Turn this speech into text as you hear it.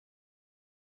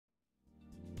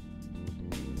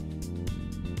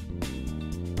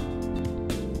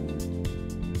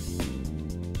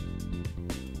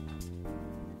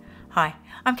Hi,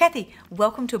 I'm Kathy.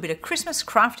 Welcome to a bit of Christmas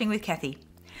crafting with Kathy.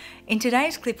 In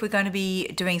today's clip, we're going to be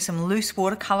doing some loose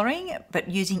watercolouring, but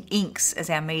using inks as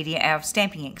our medium, our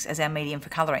stamping inks as our medium for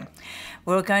colouring.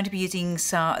 We're going to be using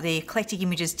the Eclectic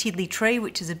Images Tiddly Tree,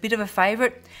 which is a bit of a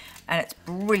favourite, and it's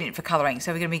brilliant for colouring.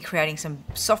 So we're going to be creating some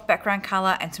soft background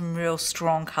colour and some real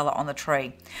strong colour on the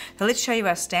tree. So let's show you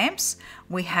our stamps.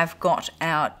 We have got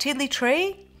our Tiddly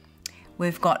Tree,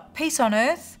 we've got Peace on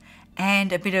Earth,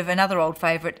 and a bit of another old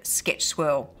favourite, Sketch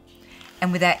Swirl.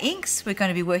 And with our inks, we're going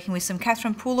to be working with some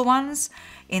Catherine Pooler ones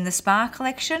in the Spa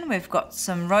collection. We've got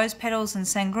some Rose Petals and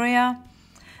Sangria,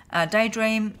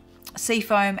 Daydream,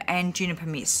 Seafoam and Juniper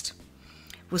Mist.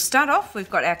 We'll start off, we've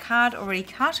got our card already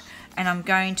cut, and I'm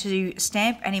going to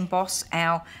stamp and emboss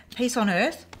our Peace on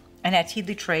Earth and our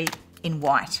Tiddly Tree in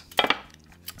white.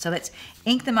 So let's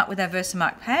ink them up with our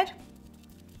Versamark pad.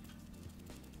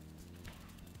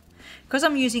 Because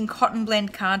I'm using cotton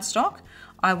blend cardstock,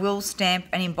 I will stamp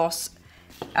and emboss.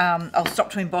 I'll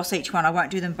stop to emboss each one. I won't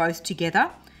do them both together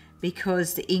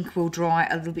because the ink will dry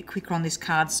a little bit quicker on this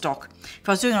cardstock. If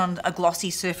I was doing it on a glossy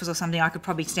surface or something, I could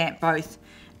probably stamp both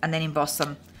and then emboss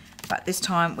them. But this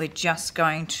time we're just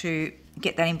going to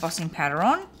get that embossing powder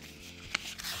on.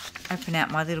 Open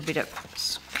out my little bit of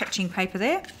sketching paper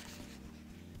there.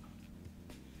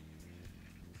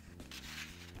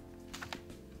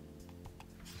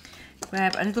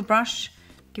 Grab a little brush,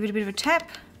 give it a bit of a tap,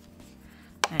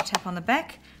 and a tap on the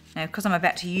back. Now, because I'm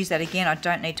about to use that again, I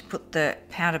don't need to put the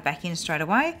powder back in straight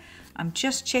away. I'm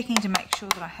just checking to make sure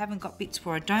that I haven't got bits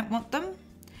where I don't want them.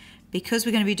 Because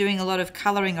we're going to be doing a lot of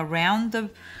colouring around the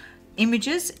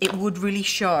images, it would really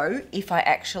show if I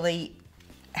actually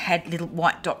had little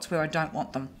white dots where I don't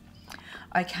want them.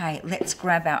 Okay, let's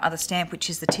grab our other stamp, which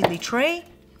is the Tiddly Tree.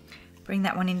 Bring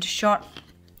that one into shot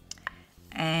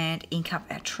and ink up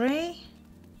our tree.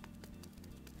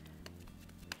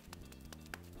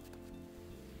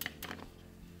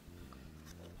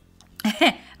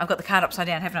 I've got the card upside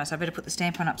down, haven't I? So I better put the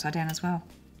stamp on upside down as well.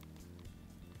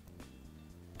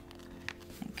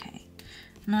 Okay,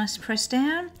 nice press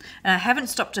down. And I haven't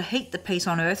stopped to heat the Peace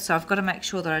on Earth, so I've got to make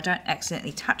sure that I don't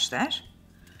accidentally touch that.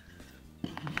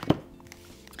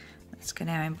 Let's get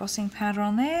our embossing powder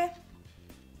on there.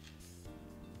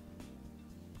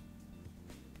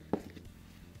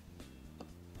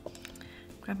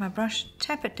 Grab my brush,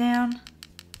 tap it down,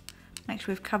 make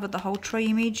sure we've covered the whole tree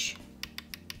image.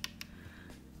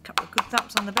 Couple of good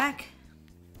thumps on the back,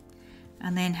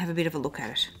 and then have a bit of a look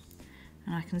at it.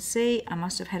 And I can see I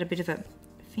must have had a bit of a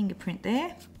fingerprint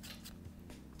there.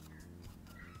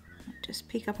 Just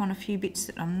pick up on a few bits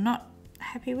that I'm not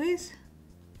happy with.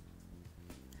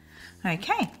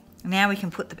 Okay, now we can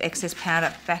put the excess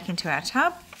powder back into our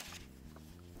tub.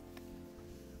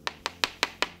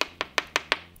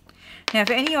 Now,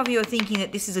 for any of you are thinking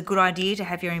that this is a good idea to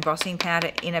have your embossing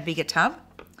powder in a bigger tub,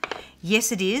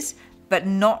 yes it is, but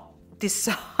not this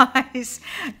size.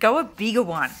 Go a bigger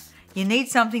one. You need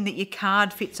something that your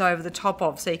card fits over the top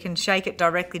of so you can shake it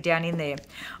directly down in there.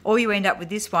 All you end up with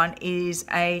this one is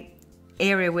a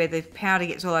area where the powder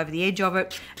gets all over the edge of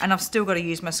it, and I've still got to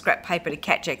use my scrap paper to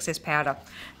catch excess powder.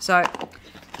 So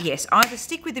yes, either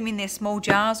stick with them in their small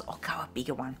jars or go a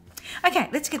bigger one. Okay,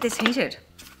 let's get this heated.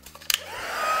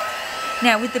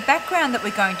 Now, with the background that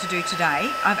we're going to do today,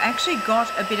 I've actually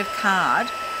got a bit of card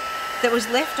that was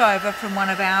left over from one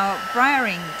of our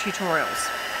brayering tutorials.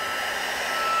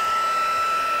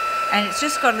 And it's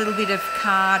just got a little bit of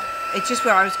card. It's just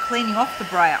where I was cleaning off the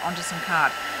brayer onto some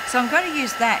card. So I'm going to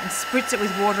use that and spritz it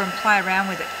with water and play around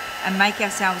with it and make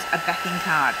ourselves a backing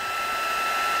card.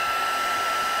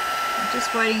 I'm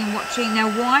just waiting and watching. Now,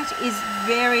 white is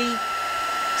very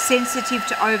sensitive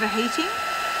to overheating.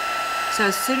 So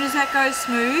as soon as that goes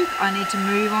smooth, I need to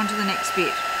move on to the next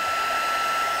bit.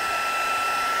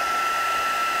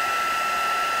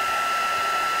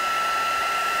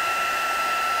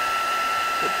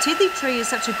 The Tiddly Tree is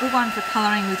such a good one for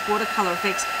colouring with watercolour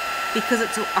effects because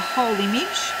it's a whole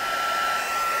image.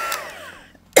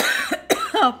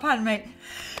 Oh, pardon me.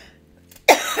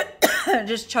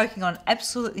 Just choking on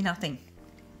absolutely nothing.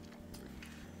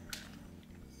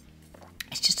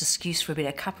 It's just an excuse for a bit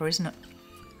of cuppa, isn't it?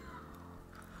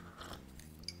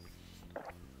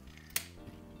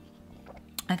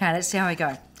 Okay, let's see how we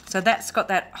go. So that's got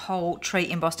that whole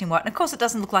tree embossed in white. And of course it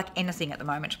doesn't look like anything at the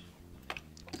moment.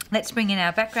 Let's bring in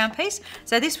our background piece.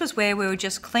 So this was where we were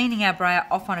just cleaning our brayer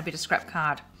off on a bit of scrap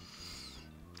card.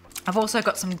 I've also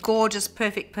got some gorgeous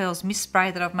Perfect Pearls mist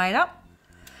spray that I've made up.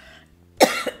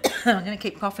 I'm going to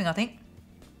keep coughing, I think.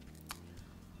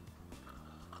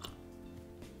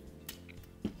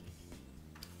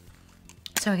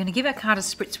 So we're going to give our card a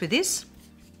spritz with this.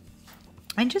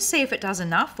 and just see if it does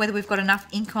enough, whether we've got enough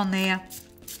ink on there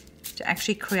to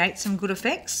actually create some good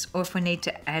effects, or if we need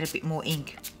to add a bit more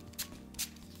ink.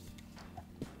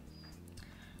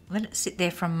 Let it sit there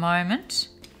for a moment,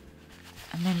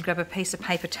 and then grab a piece of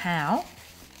paper towel.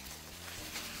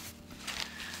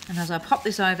 And as I pop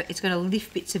this over, it's going to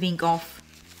lift bits of ink off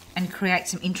and create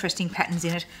some interesting patterns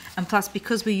in it. And plus,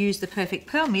 because we used the Perfect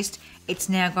Pearl Mist, it's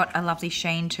now got a lovely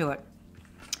sheen to it.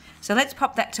 So let's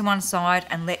pop that to one side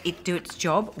and let it do its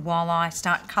job while I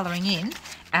start colouring in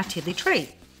our Tiddly Tree.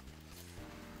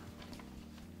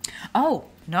 Oh,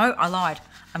 no, I lied.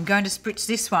 I'm going to spritz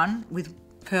this one with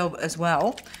pearl as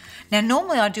well. Now,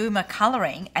 normally I do my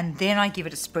colouring and then I give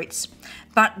it a spritz.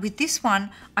 But with this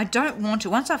one, I don't want to,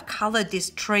 once I've coloured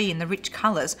this tree in the rich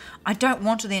colours, I don't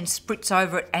want to then spritz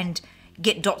over it and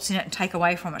get dots in it and take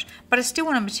away from it. But I still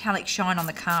want a metallic shine on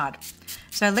the card.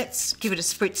 So let's give it a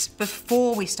spritz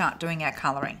before we start doing our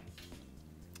colouring.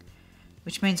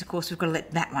 Which means, of course, we've got to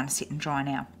let that one sit and dry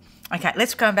now. Okay,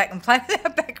 let's go back and play with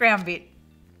our background bit.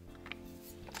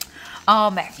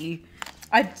 Oh, Matthew,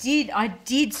 I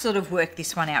did sort of work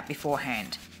this one out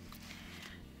beforehand.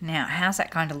 Now, how's that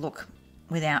going to look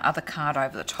with our other card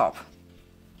over the top?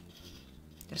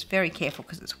 Just very careful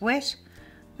because it's wet.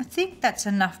 I think that's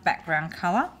enough background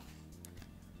colour.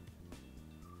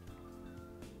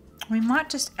 We might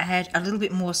just add a little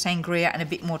bit more sangria and a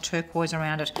bit more turquoise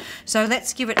around it. So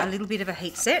let's give it a little bit of a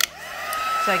heat set.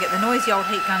 So get the noisy old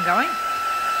heat gun going.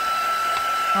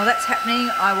 While that's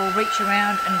happening, I will reach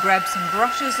around and grab some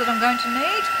brushes that I'm going to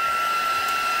need.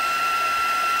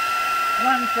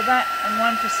 One for that and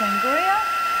one for sangria.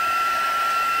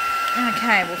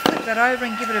 Okay, we'll flip that over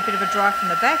and give it a bit of a dry from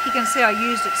the back. You can see I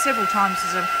used it several times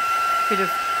as a bit of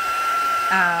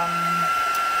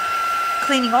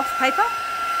cleaning off paper.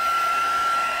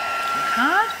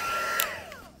 Hard.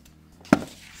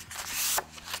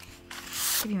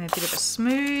 Give him a bit of a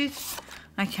smooth.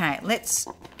 Okay, let's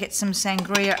get some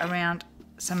sangria around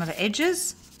some of the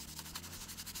edges.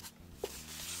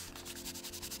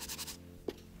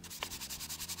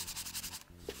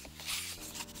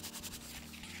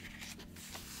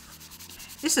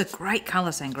 This is a great colour,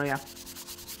 sangria.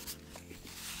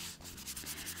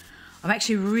 I'm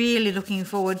actually really looking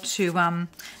forward to,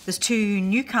 there's two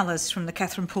new colours from the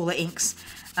Catherine Pooler inks,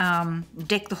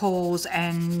 Deck the Halls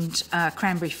and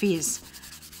Cranberry Fizz.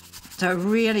 So a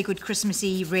really good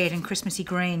Christmassy red and Christmassy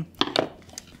green,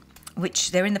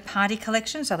 which they're in the party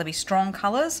collection, so they'll be strong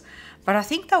colours. But I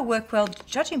think they'll work well,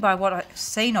 judging by what I've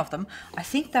seen of them, I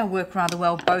think they'll work rather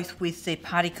well both with the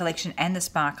party collection and the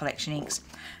spa collection inks.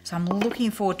 So I'm looking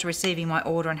forward to receiving my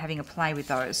order and having a play with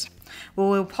those.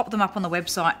 Well, we'll pop them up on the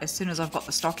website as soon as I've got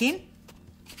the stock in.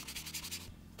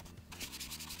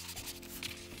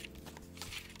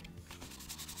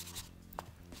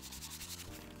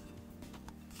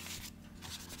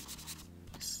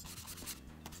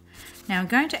 Now I'm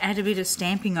going to add a bit of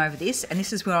stamping over this, and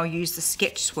this is where I'll use the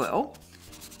sketch swirl.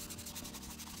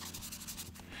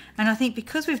 And I think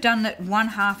because we've done it one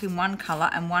half in one colour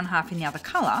and one half in the other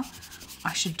colour,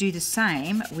 I should do the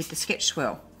same with the sketch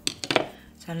swirl.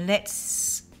 So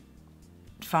let's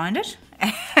find it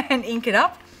and ink it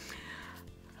up.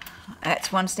 That's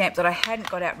one stamp that I hadn't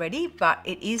got out ready, but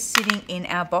it is sitting in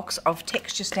our box of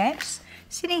texture stamps,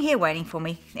 sitting here waiting for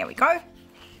me. There we go.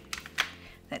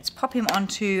 Let's pop him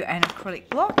onto an acrylic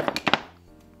block.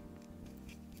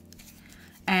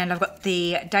 And I've got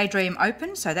the Daydream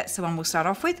open, so that's the one we'll start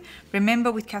off with.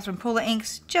 Remember, with Catherine Pooler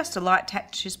inks, just a light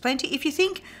touch is plenty. If you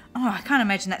think, oh, I can't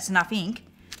imagine that's enough ink,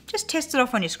 just test it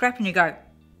off on your scrap and you go,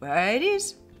 well, it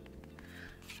is.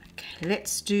 Okay,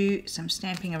 let's do some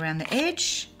stamping around the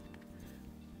edge.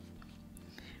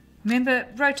 Remember,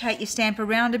 rotate your stamp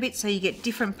around a bit so you get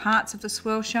different parts of the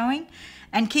swirl showing.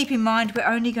 And keep in mind, we're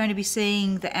only going to be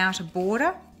seeing the outer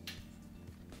border.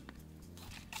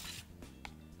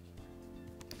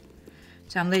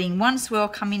 So I'm letting one swirl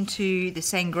come into the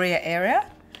sangria area.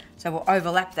 So we'll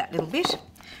overlap that little bit.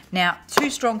 Now, two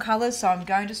strong colours, so I'm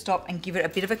going to stop and give it a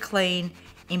bit of a clean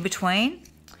in between.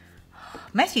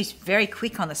 Matthew's very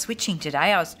quick on the switching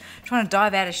today. I was trying to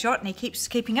dive out a shot and he keeps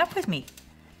keeping up with me.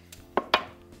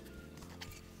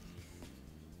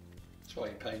 That's why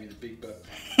you pay me the big bucks.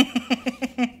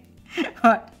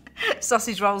 Right.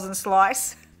 Sausage rolls and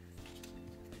slice.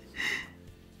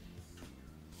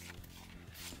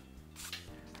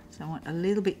 So I want a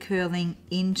little bit curling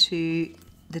into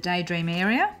the Daydream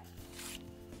area.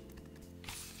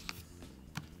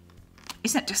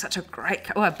 Isn't it just such a great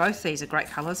colour? Oh, both these are great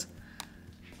colours.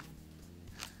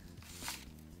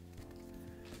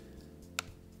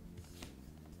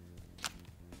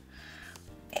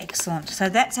 Excellent. So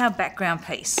that's our background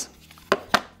piece.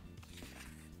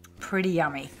 pretty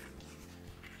yummy.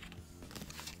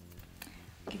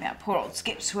 Give our poor old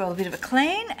sketch swirl a bit of a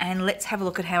clean, and let's have a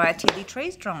look at how our Tiddly Tree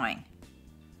is drying.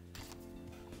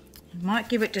 Might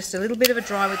give it just a little bit of a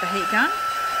dry with the heat gun.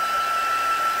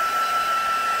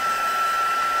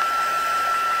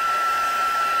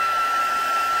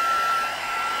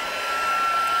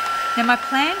 Now my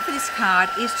plan for this card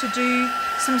is to do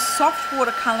some soft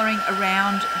watercolouring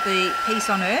around the piece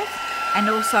on earth and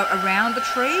also around the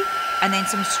tree, and then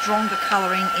some stronger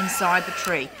colouring inside the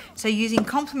tree. So using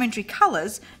complementary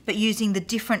colours, but using the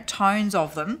different tones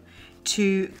of them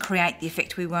to create the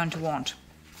effect we want.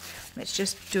 Let's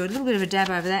just do a little bit of a dab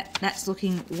over that. That's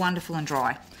looking wonderful and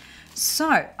dry.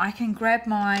 So I can grab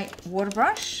my water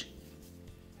brush,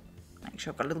 make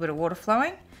sure I've got a little bit of water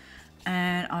flowing,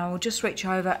 and I will just reach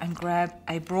over and grab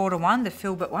a broader one, the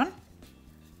filbert one.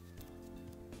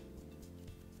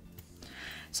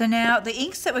 So now the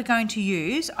inks that we're going to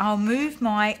use, I'll move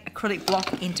my acrylic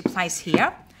block into place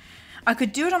here. I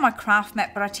could do it on my craft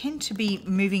mat, but I tend to be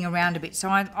moving around a bit, so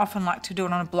I often like to do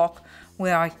it on a block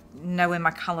where I know where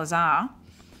my colours are.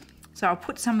 So I'll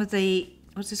put some of the,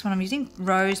 what's this one I'm using?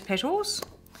 Rose Petals,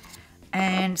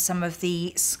 and some of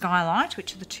the Skylight,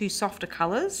 which are the two softer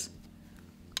colours.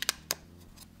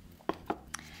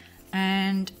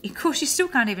 And of course you still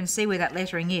can't even see where that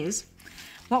lettering is.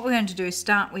 What we're going to do is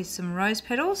start with some Rose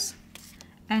Petals,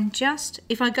 and just,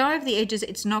 if I go over the edges,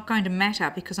 it's not going to matter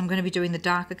because I'm going to be doing the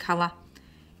darker colour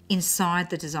inside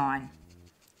the design.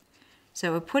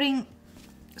 So we're putting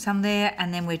some there,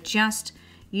 and then we're just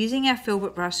using our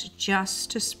filbert brush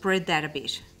just to spread that a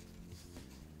bit.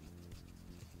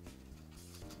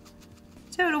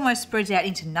 So it almost spreads out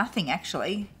into nothing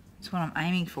actually. That's what I'm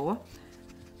aiming for.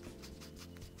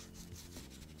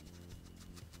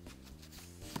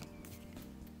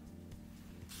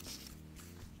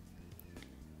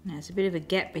 Now there's a bit of a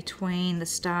gap between the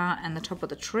star and the top of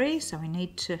the tree, so we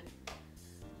need to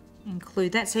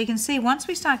include that. So you can see once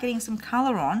we start getting some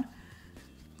colour on,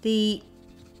 the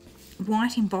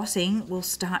white embossing will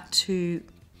start to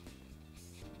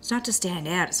stand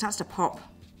out. It starts to pop.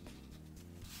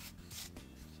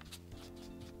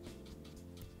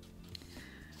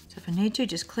 So if I need to,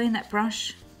 just clean that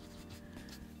brush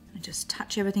and just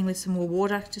touch everything with some more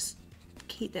water. Just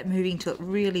keep that moving until it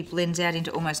really blends out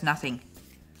into almost nothing.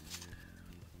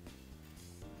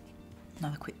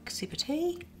 Another quick sip of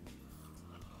tea.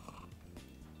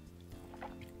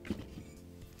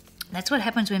 That's what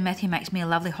happens when Matthew makes me a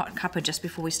lovely hot cuppa just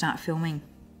before we start filming.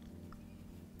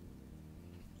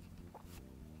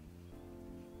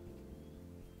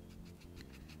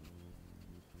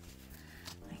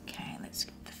 Okay, let's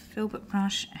get the filbert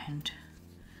brush and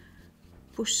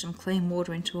push some clean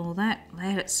water into all that.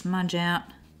 Let it smudge out.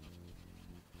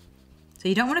 So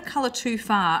you don't want to colour too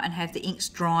far and have the inks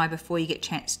dry before you get a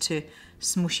chance to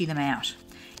smooshy them out.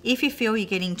 If you feel you're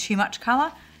getting too much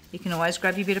colour, you can always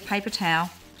grab your bit of paper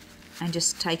towel and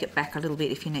just take it back a little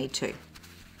bit if you need to.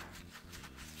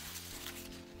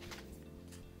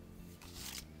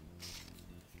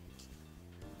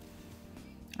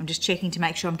 I'm just checking to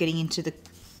make sure I'm getting into the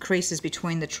creases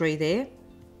between the tree there.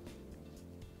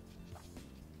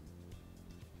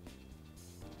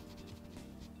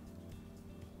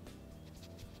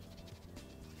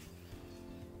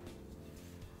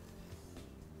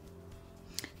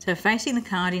 So facing the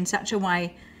card in such a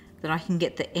way that I can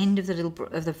get the end of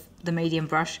the medium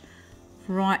brush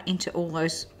right into all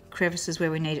those crevices where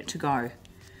we need it to go.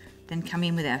 Then come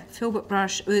in with our filbert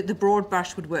brush. The broad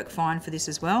brush would work fine for this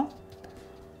as well.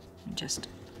 And just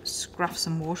scruff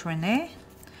some water in there.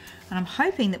 And I'm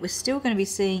hoping that we're still going to be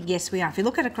seeing, yes we are, if you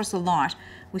look at it across the light,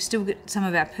 we still get some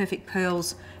of our perfect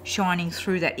pearls shining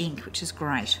through that ink, which is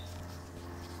great.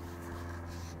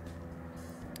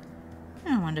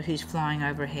 I wonder who's flying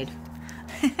overhead.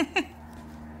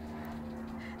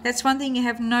 That's one thing you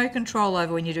have no control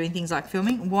over when you're doing things like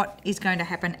filming, what is going to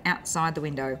happen outside the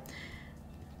window.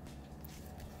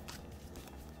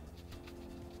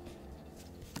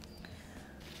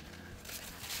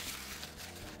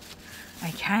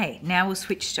 Okay, now we'll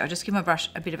switch to, I'll just give my brush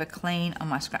a bit of a clean on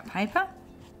my scrap paper.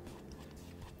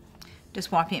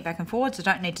 Just wiping it back and forwards, so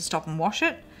I don't need to stop and wash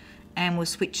it. And we'll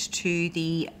switch to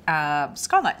the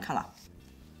Skylight colour.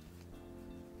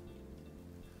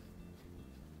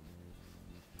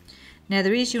 Now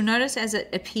there is, you'll notice as it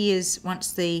appears,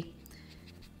 once the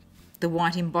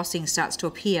white embossing starts to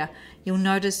appear, you'll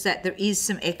notice that there is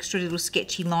some extra little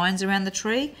sketchy lines around the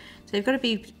tree. So you've got to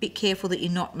be a bit careful that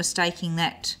you're not mistaking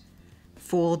that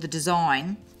for the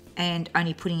design and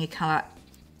only putting your colour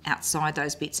outside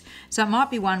those bits. So it might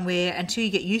be one where until you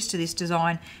get used to this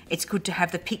design, it's good to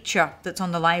have the picture that's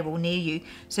on the label near you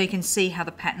so you can see how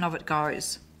the pattern of it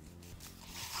goes.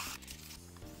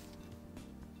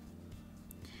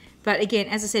 But again,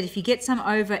 as I said, if you get some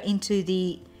over into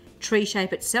the tree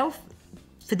shape itself,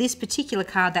 for this particular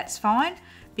card that's fine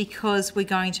because we're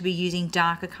going to be using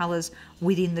darker colours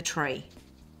within the tree.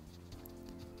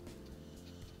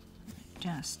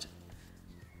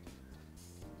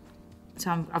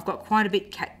 So I've got quite a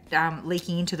bit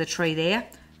leaking into the tree there.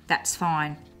 That's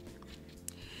fine.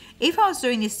 If I was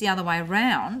doing this the other way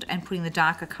around and putting the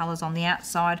darker colours on the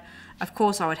outside, of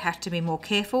course I would have to be more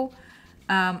careful.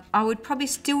 I would probably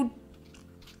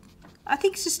I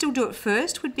think to still do it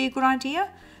first would be a good idea,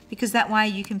 because that way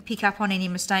you can pick up on any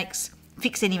mistakes,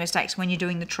 fix any mistakes when you're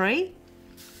doing the tree.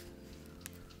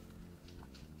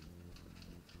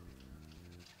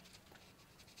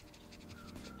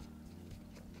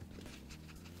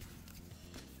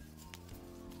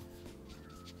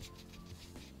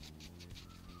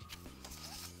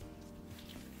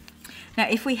 Now,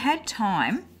 if we had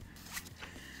time,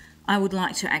 I would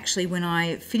like to actually, when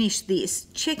I finish this,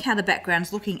 check how the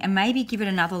background's looking and maybe give it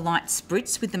another light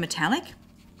spritz with the metallic.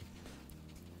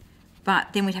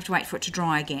 But then we'd have to wait for it to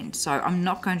dry again. So I'm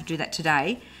not going to do that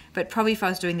today, but probably if I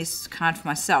was doing this card for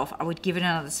myself, I would give it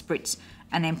another spritz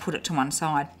and then put it to one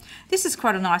side. This is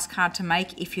quite a nice card to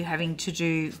make if you're having to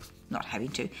do,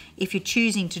 if you're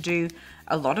choosing to do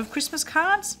a lot of Christmas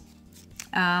cards.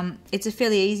 It's a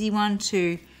fairly easy one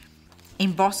to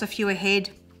emboss a few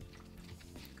ahead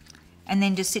and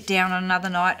then just sit down on another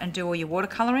night and do all your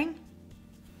watercolouring.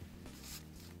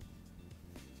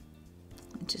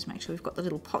 Just make sure we've got the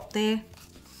little pot there.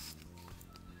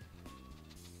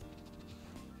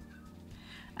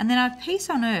 And then our piece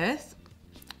on earth,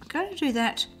 I'm going to do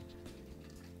that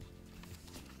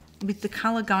with the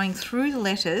colour going through the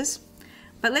letters,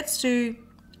 but let's do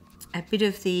a bit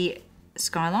of the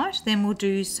skylight, then we'll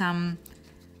do some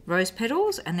rose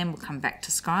petals, and then we'll come back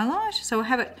to skylight. So we'll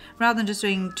have it, rather than just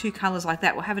doing two colours like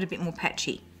that, we'll have it a bit more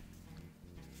patchy.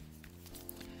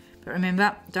 But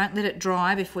remember, don't let it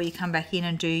dry before you come back in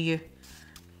and do your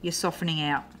softening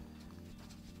out.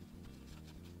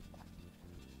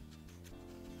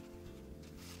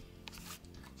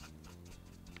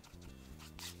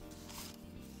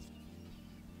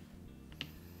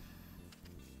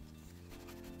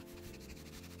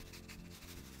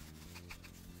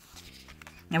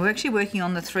 Now we're actually working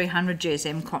on the 300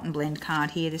 GSM cotton blend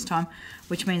card here this time,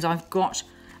 which means I've got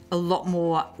a lot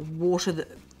more water, the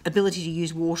ability to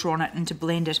use water on it and to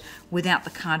blend it without the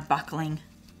card buckling.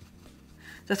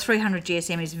 The 300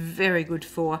 GSM is very good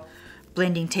for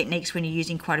blending techniques when you're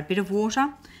using quite a bit of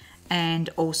water, and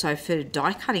also for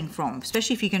die cutting from,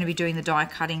 especially if you're going to be doing the die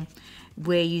cutting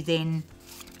where you then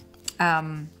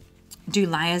do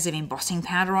layers of embossing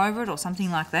powder over it or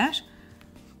something like that.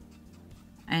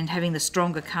 And having the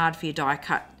stronger card for your die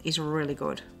cut is really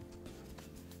good.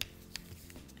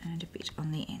 And a bit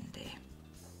on the end there.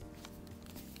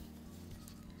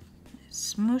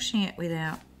 Smooshing it with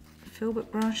our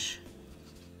filbert brush.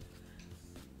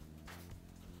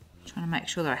 Trying to make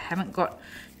sure that I haven't got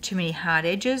too many hard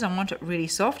edges. I want it really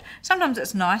soft. Sometimes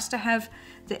it's nice to have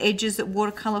the edges that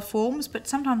watercolour forms, but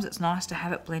sometimes it's nice to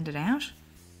have it blended out.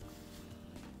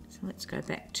 So let's go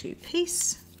back to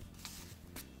piece.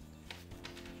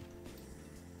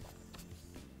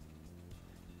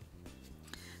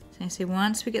 You see,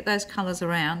 once we get those colours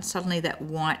around, suddenly that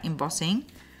white embossing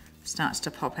starts to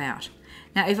pop out.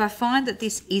 Now, if I find that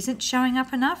this isn't showing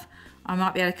up enough, I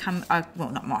might be able to come,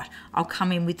 I'll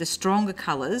come in with the stronger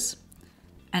colours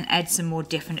and add some more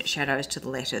definite shadows to the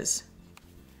letters.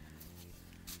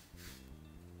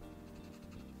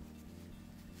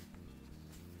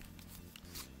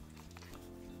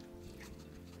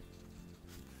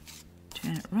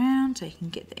 Turn it round so you can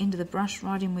get the end of the brush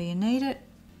right in where you need it.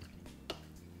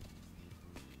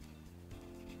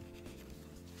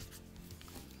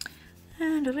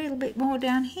 And a little bit more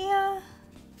down here.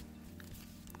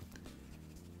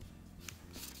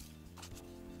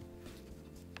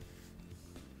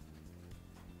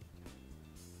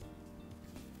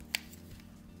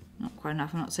 Not quite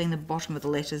enough, I'm not seeing the bottom of the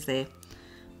letters there.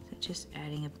 So just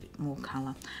adding a bit more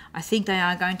colour. I think they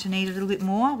are going to need a little bit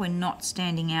more. We're not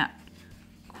standing out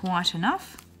quite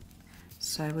enough.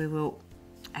 So we will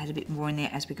add a bit more in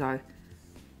there as we go.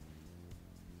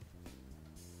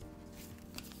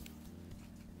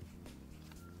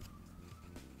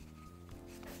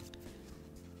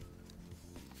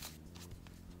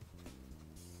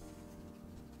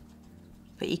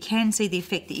 But you can see the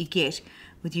effect that you get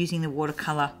with using the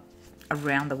watercolour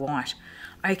around the white.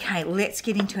 Okay, let's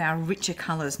get into our richer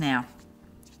colours now.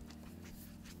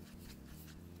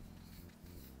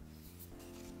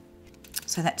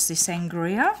 So that's the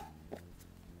Sangria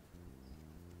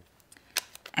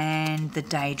and the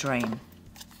Daydream.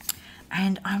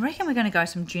 And I reckon we're going to go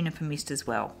some Juniper Mist as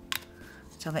well.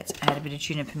 So let's add a bit of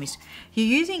Juniper Mist. You're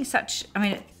using such, I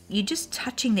mean, you're just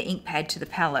touching the ink pad to the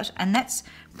palette, and that's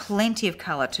plenty of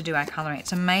colour to do our colouring.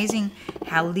 It's amazing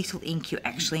how little ink you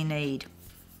actually need.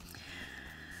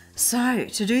 So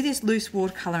to do this loose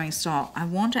watercolouring style, I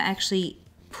want to actually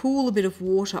pool a bit of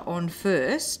water on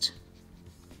first.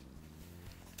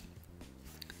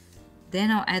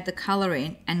 Then I'll add the colour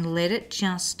in and let it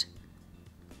just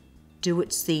do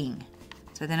its thing.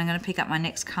 So then I'm going to pick up my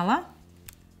next colour.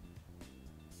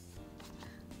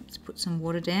 Let's put some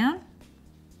water down.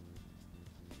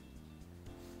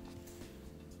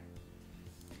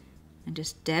 And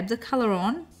just dab the colour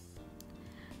on.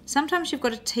 Sometimes you've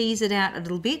got to tease it out a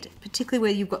little bit, particularly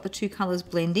where you've got the two colours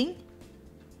blending.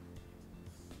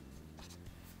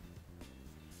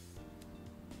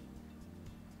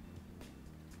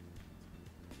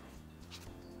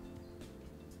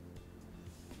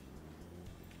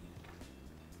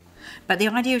 But the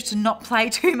idea is to not play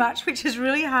too much, which is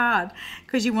really hard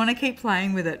because you want to keep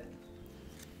playing with it.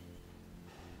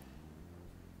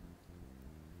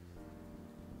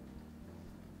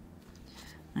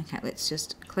 Okay, let's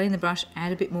just clean the brush,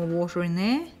 add a bit more water in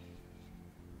there.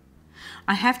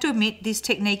 I have to admit this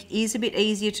technique is a bit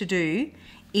easier to do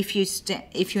if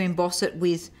you emboss it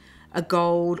with a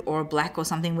gold or a black or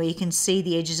something where you can see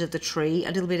the edges of the tree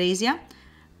a little bit easier.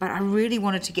 But I really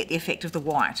wanted to get the effect of the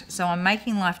white. So I'm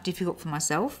making life difficult for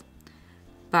myself,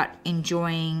 but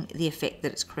enjoying the effect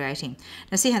that it's creating.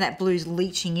 Now see how that blue's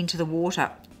leaching into the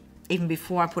water even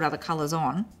before I put other colours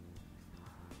on.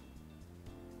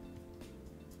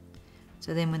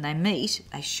 So then when they meet,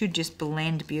 they should just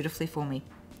blend beautifully for me.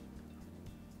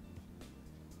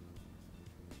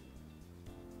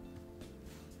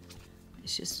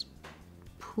 Let's just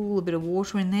pool a bit of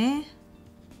water in there.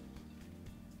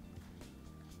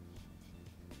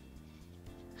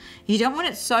 You don't want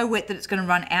it so wet that it's going to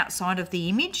run outside of the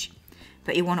image,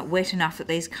 but you want it wet enough that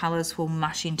these colours will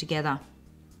mush in together.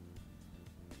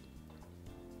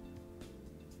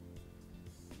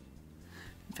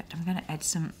 In fact, I'm going to add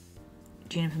some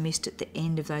Juniper Mist at the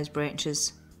end of those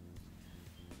branches.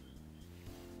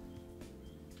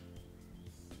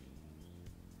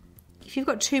 If you've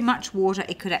got too much water,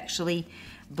 it could actually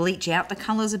bleach out the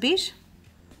colours a bit.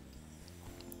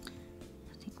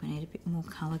 I think we need a bit more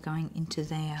colour going into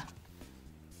there.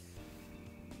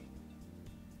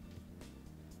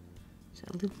 So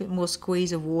a little bit more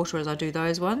squeeze of water as I do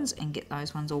those ones and get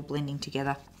those ones all blending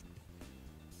together.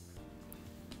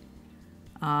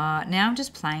 Now I'm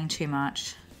just playing too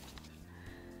much.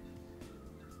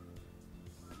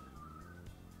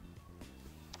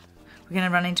 We're going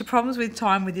to run into problems with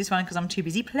time with this one because I'm too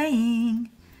busy playing.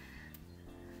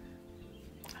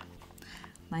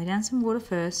 Lay down some water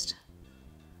first.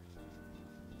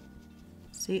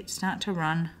 See it start to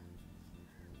run.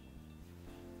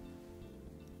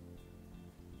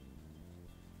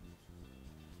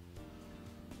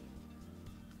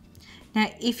 Now,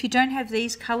 if you don't have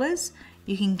these colours,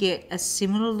 you can get a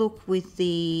similar look with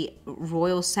the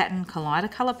Royal Satin Collider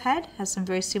colour pad. Has some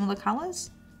very similar colours.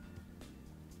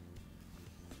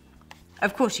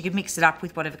 Of course, you can mix it up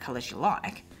with whatever colours you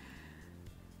like.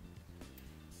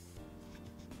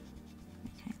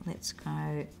 Okay, let's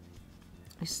go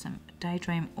with some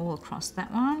Daydream all across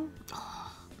that one.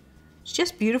 Oh, it's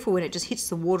just beautiful when it just hits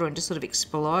the water and just sort of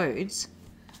explodes.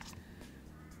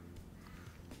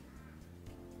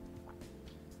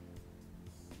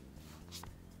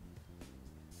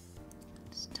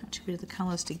 A bit of the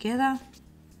colours together,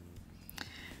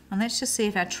 and let's just see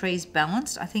if our tree's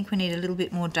balanced. I think we need a little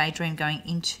bit more Daydream going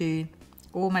into,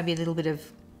 or maybe a little bit of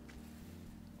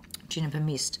Juniper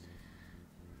Mist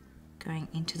going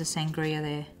into the Sangria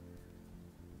there.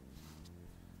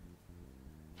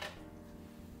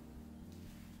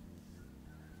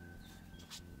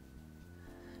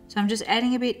 So I'm just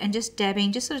adding a bit and just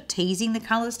dabbing, just sort of teasing the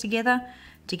colours together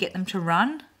to get them to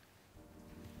run.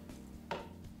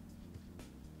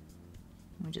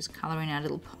 We're just colouring our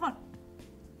little pot.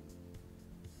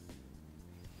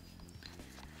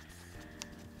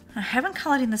 I haven't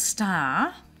coloured in the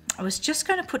star. I was just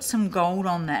going to put some gold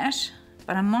on that,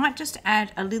 but I might just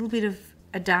add a little bit of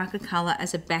a darker colour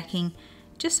as a backing,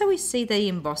 just so we see the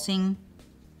embossing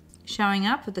showing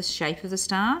up with the shape of the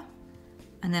star.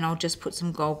 And then I'll just put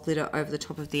some gold glitter over the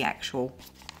top of the actual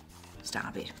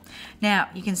star bit. Now,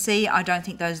 you can see I don't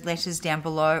think those letters down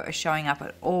below are showing up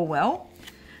at all well.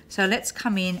 So let's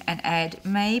come in and add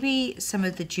maybe some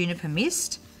of the Juniper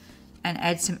mist and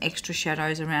add some extra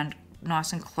shadows around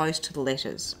nice and close to the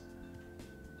letters.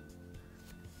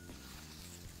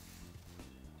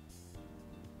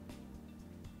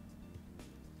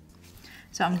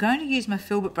 So I'm going to use my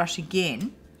filbert brush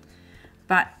again,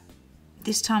 but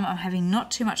this time I'm having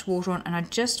not too much water on, and I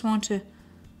just want to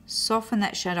soften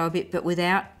that shadow a bit, but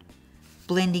without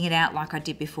blending it out like I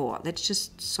did before. Let's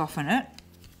just soften it.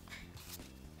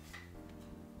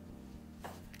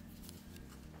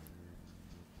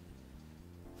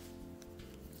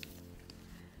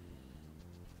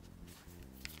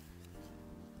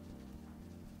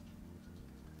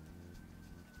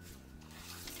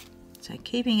 So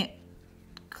keeping it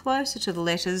closer to the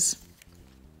letters,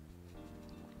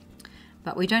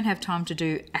 but we don't have time to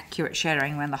do accurate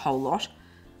shadowing around the whole lot,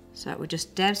 so we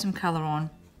just dab some colour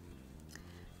on,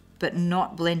 but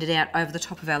not blend it out over the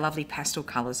top of our lovely pastel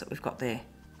colours that we've got there.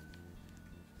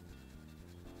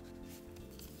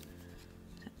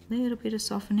 A little bit of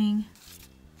softening.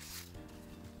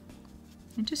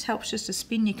 It just helps just to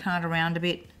spin your card around a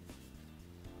bit.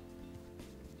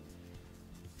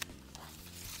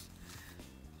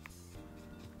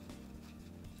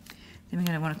 Then we're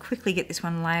going to want to quickly get this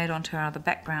one layered onto our other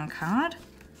background card.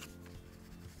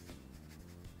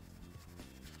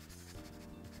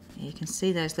 You can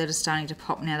see those letters starting to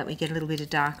pop now that we get a little bit of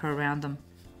darker around them.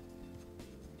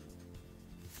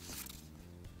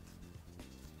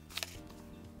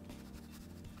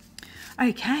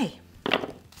 Okay.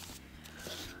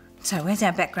 So where's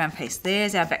our background piece?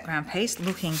 There's our background piece,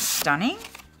 looking stunning.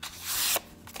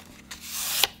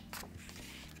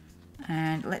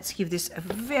 And let's give this a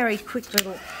very quick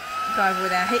little go over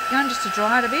with our heat gun just to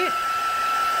dry it a bit.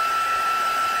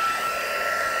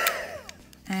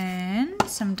 And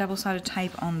some double-sided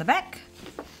tape on the back.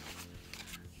 I'm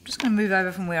just going to move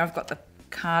over from where I've got the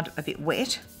card a bit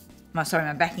wet. My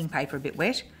backing paper a bit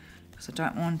wet, because I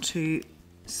don't want to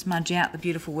smudge out the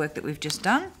beautiful work that we've just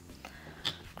done.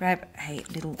 Grab a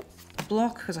little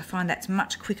block, because I find that's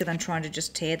much quicker than trying to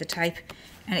just tear the tape,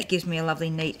 and it gives me a lovely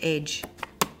neat edge.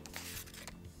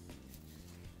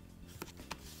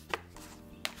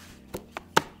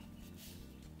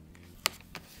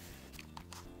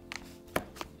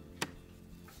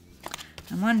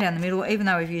 And one down the middle. Even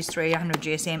though we've used 300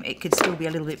 GSM, it could still be a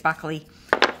little bit buckly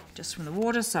just from the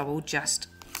water, so we'll just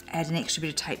add an extra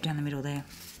bit of tape down the middle there.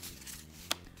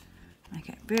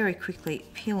 Okay, very quickly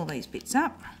peel all these bits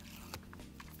up.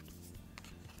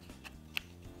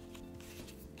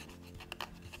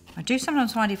 I do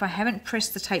sometimes find if I haven't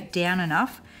pressed the tape down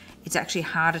enough, it's actually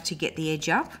harder to get the edge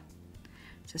up.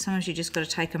 So sometimes you just got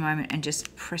to take a moment and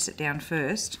just press it down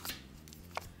first.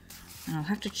 And I'll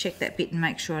have to check that bit and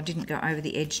make sure I didn't go over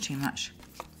the edge too much.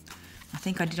 I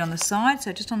think I did on the side,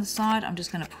 so just on the side I'm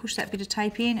just going to push that bit of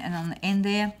tape in, and on the end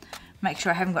there, make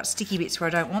sure I haven't got sticky bits where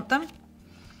I don't want them.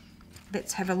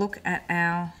 Let's have a look at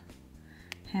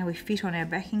how we fit on our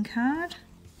backing card.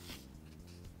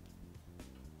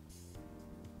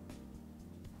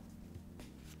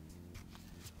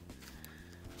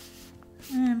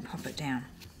 And pop it down.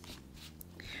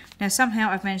 Now somehow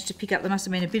I've managed to pick up, there must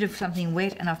have been a bit of something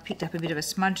wet and I've picked up a bit of a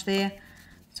smudge there.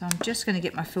 So I'm just going to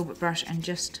get my filbert brush and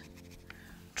just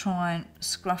try and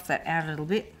scruff that out a little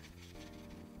bit.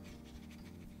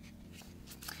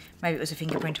 Maybe it was a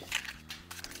fingerprint.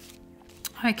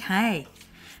 Okay.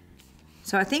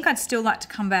 So I think I'd still like to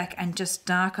come back and just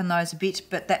darken those a bit,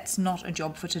 but that's not a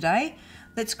job for today.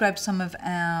 Let's grab some of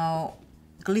our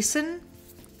glisten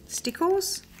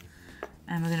stickles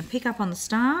and we're going to pick up on the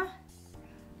star.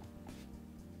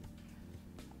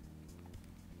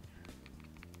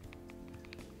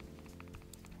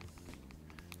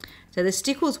 So the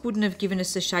stickles wouldn't have given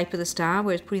us the shape of the star,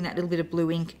 whereas putting that little bit of blue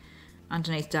ink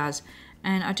underneath does.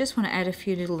 And I just want to add a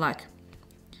few little like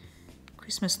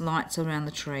Christmas lights around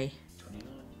the tree. 29.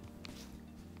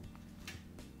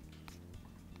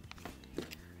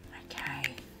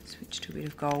 Okay, switch to a bit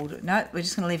of gold. No, we're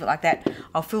just going to leave it like that.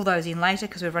 I'll fill those in later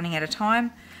because we're running out of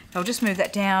time. So I'll just move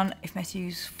that down. If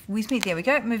Matthew's with me, there we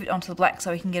go. Move it onto the black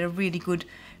so we can get a really good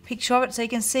picture of it. So you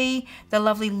can see the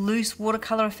lovely loose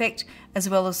watercolour effect as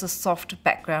well as the soft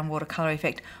background watercolour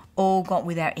effect, all got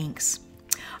with our inks.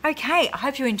 Okay, I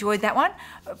hope you enjoyed that one.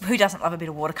 Who doesn't love a bit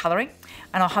of watercolouring?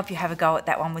 And I hope you have a go at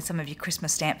that one with some of your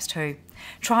Christmas stamps too.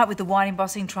 Try it with the white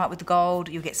embossing, try it with the gold,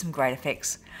 you'll get some great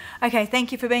effects. Okay,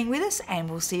 thank you for being with us and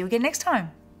we'll see you again next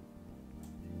time.